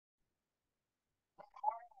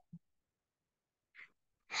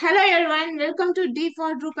Hello everyone, welcome to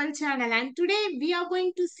D4Drupal channel, and today we are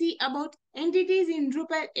going to see about entities in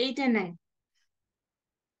Drupal 8 and 9.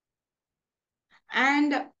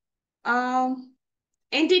 And um,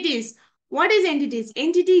 entities. What is entities?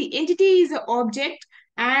 Entity is an object,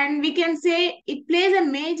 and we can say it plays a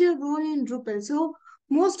major role in Drupal. So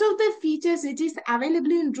most of the features which is available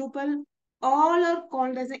in Drupal all are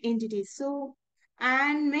called as entities. So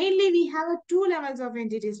and mainly we have two levels of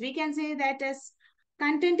entities. We can say that as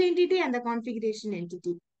content entity and the configuration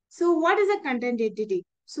entity. So what is a content entity?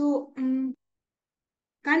 So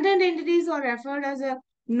content entities are referred as a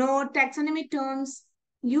node, taxonomy terms,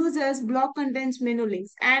 users, block contents, menu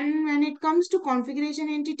links. And when it comes to configuration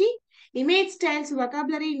entity, image styles,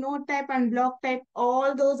 vocabulary, node type, and block type,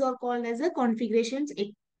 all those are called as a configurations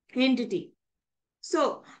entity.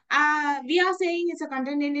 So we are saying it's a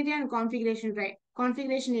content entity and configuration, right?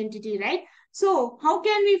 Configuration entity, right? So how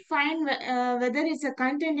can we find whether it's a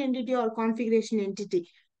content entity or configuration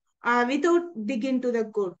entity? Without dig into the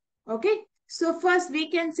code. Okay. So first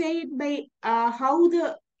we can say it by how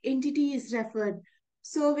the entity is referred.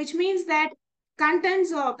 So which means that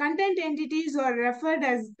contents or content entities are referred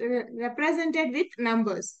as represented with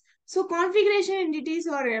numbers. So configuration entities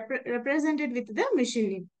are represented with the machine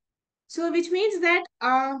name. So which means when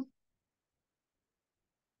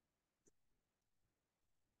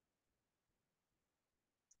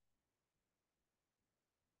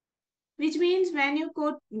you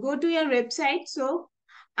go to your website, so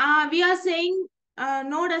we are saying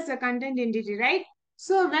node as a content entity, right?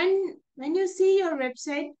 So when you see your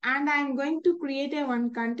website, and I'm going to create a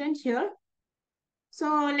one content here.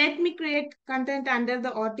 So let me create content under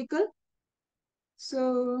the article.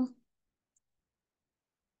 So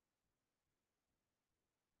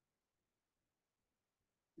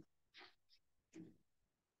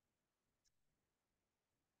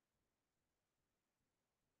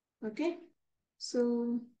okay.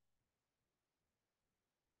 So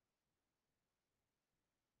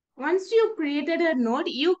once you created a node,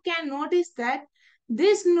 you can notice that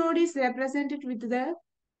this node is represented with the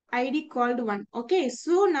ID called one. Okay,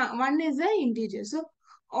 so now one is the integer. So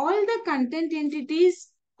all the content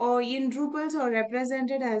entities or in Drupals are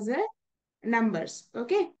represented as a numbers.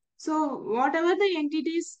 Okay, so whatever the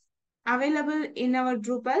entities available in our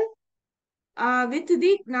Drupal with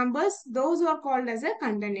the numbers, those are called as a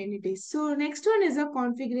content entities. So next one is a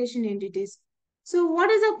configuration entities. So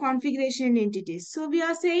what is a configuration entities? So we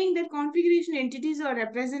are saying that configuration entities are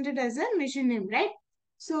represented as a machine name, right?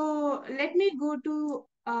 So let me go to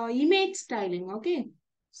image styling. Okay.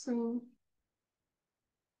 So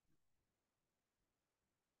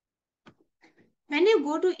when you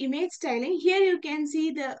go to image styling, here you can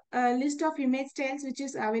see the list of image styles which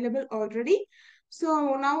is available already.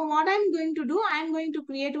 So now what I'm going to do, I'm going to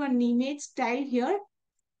create one image style here.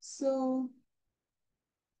 So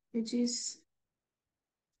which is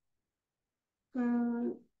uh,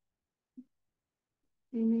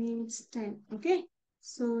 image style. Okay.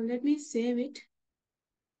 So let me save it.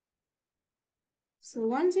 So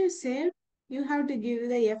once you save, you have to give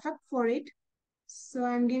the effect for it. So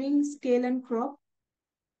I'm giving scale and crop,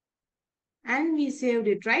 and we saved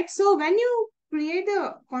it, right? So when you create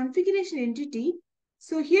a configuration entity,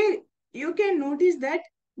 so here you can notice that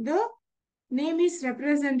the name is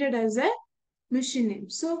represented as a machine name.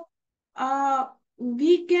 So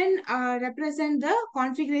we can represent the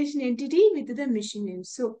configuration entity with the machine name.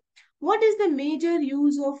 So what is the major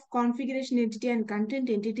use of configuration entity and content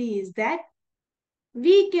entity is that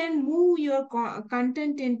we can move your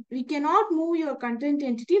content in, we cannot move your content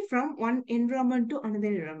entity from one environment to another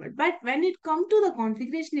environment, but when it comes to the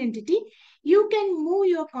configuration entity, you can move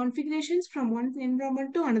your configurations from one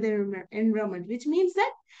environment to another environment, which means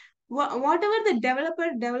that whatever the developer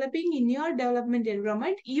developing in your development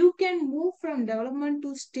environment, you can move from development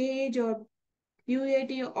to stage or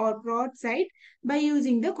UAT or prod side by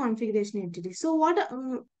using the configuration entity. So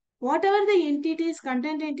whatever the entities,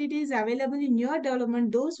 content entities available in your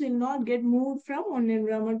development, those will not get moved from one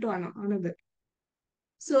environment to another.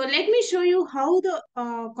 So let me show you how the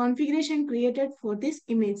configuration created for this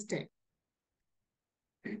image type.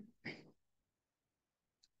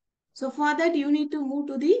 So for that, you need to move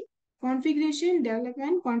to the configuration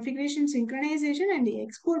development, configuration synchronization, and the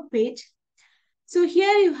export page. So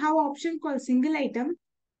here you have option called single item.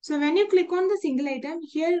 So when you click on the single item,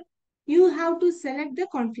 here you have to select the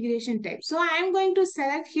configuration type. So I am going to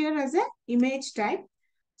select here as a image type.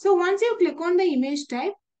 So once you click on the image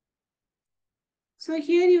type, so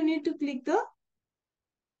here you need to click the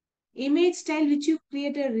image style which you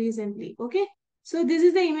created recently. Okay. So this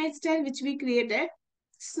is the image style which we created.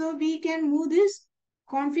 So we can move this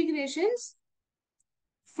configurations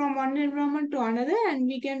from one environment to another, and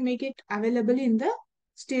we can make it available in the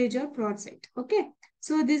stage or project. Okay.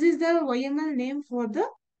 So this is the YML name for the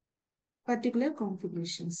particular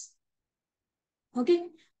configurations. Okay.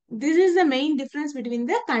 This is the main difference between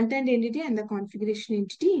the content entity and the configuration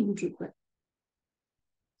entity in Drupal.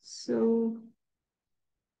 So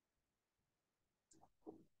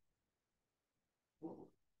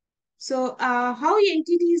how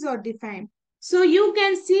entities are defined. So you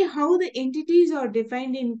can see how the entities are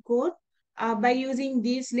defined in code by using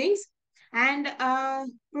these links. And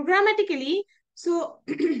programmatically, so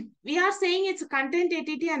we are saying it's a content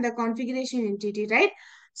entity and the configuration entity, right?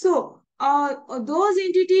 So those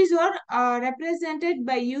entities are represented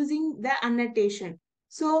by using the annotation.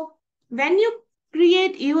 So when you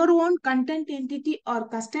create your own content entity or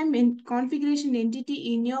custom configuration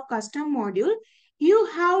entity in your custom module, you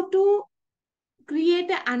have to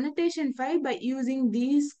create an annotation file by using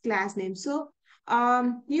these class names. So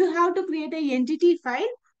you have to create an entity file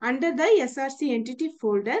under the src entity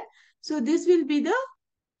folder. So this will be the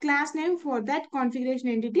class name for that configuration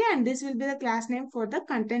entity, and this will be the class name for the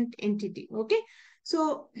content entity. Okay.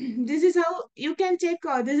 So this is how you can check.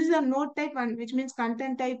 This is a node type one, which means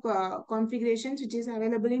content type configurations, which is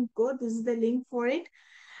available in code. This is the link for it.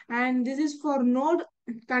 And this is for node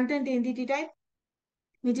content entity type,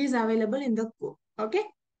 which is available in the code. Okay.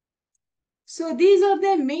 So these are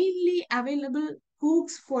the mainly available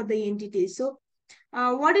hooks for the entities. So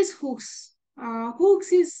what is hooks?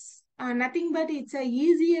 Hooks is nothing but it's a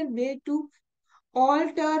easier way to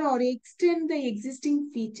alter or extend the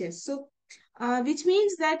existing features. So which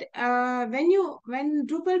means that when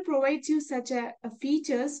Drupal provides you such a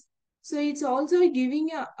features, so it's also giving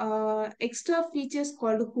extra features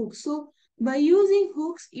called hooks. So by using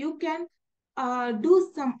hooks, you can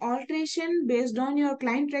do some alteration based on your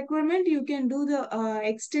client requirement. You can do the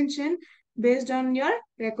extension based on your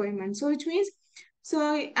requirement. So which means, so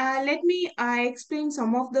let me explain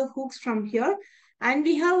some of the hooks from here. And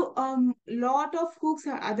we have lot of hooks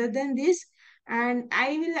other than this, and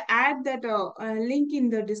I will add that link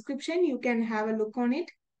in the description. You can have a look on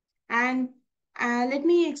it. And let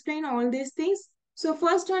me explain all these things. So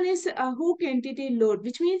first one is a hook entity load,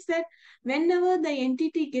 which means that whenever the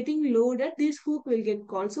entity getting loaded, this hook will get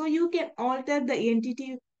called. So you can alter the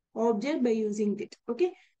entity object by using it.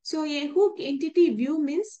 Okay. So a hook entity view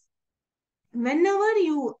means whenever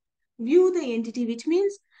you view the entity, which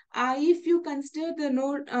means if you consider the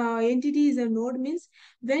node entity is a node, means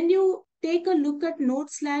when you take a look at node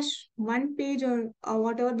slash one page, or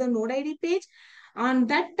whatever the node id page, on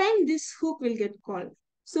that time this hook will get called.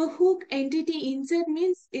 So hook entity insert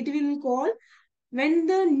means it will call when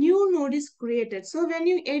the new node is created. So when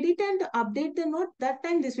you edit and update the node, that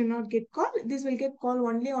time this will not get called. This will get called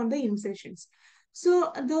only on the insertions.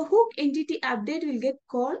 So the hook entity update will get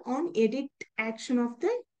called on edit action of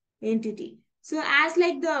the entity. So as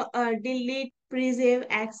like the delete, preserve,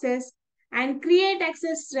 access, and create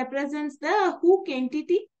access represents the hook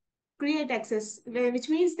entity create access, which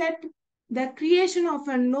means that the creation of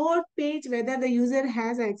a node page, whether the user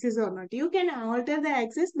has access or not. You can alter the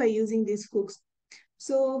access by using these hooks.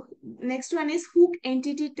 So next one is hook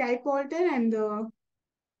entity type alter, and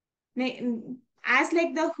as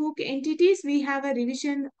like the hook entities, we have a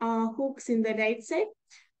revision hooks in the right side.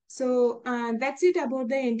 So that's it about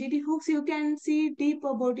the entity hooks. You can see deep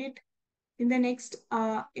about it in the next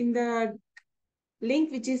in the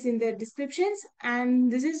link which is in the descriptions.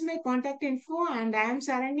 And this is my contact info, and I am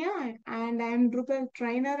Saranya, and I am Drupal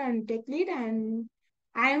trainer and tech lead, and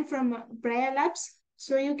I am from PrayaLabs.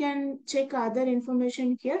 So you can check other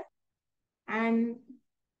information here. And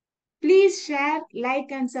please share,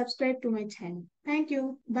 like, and subscribe to my channel. Thank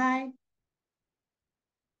you. Bye.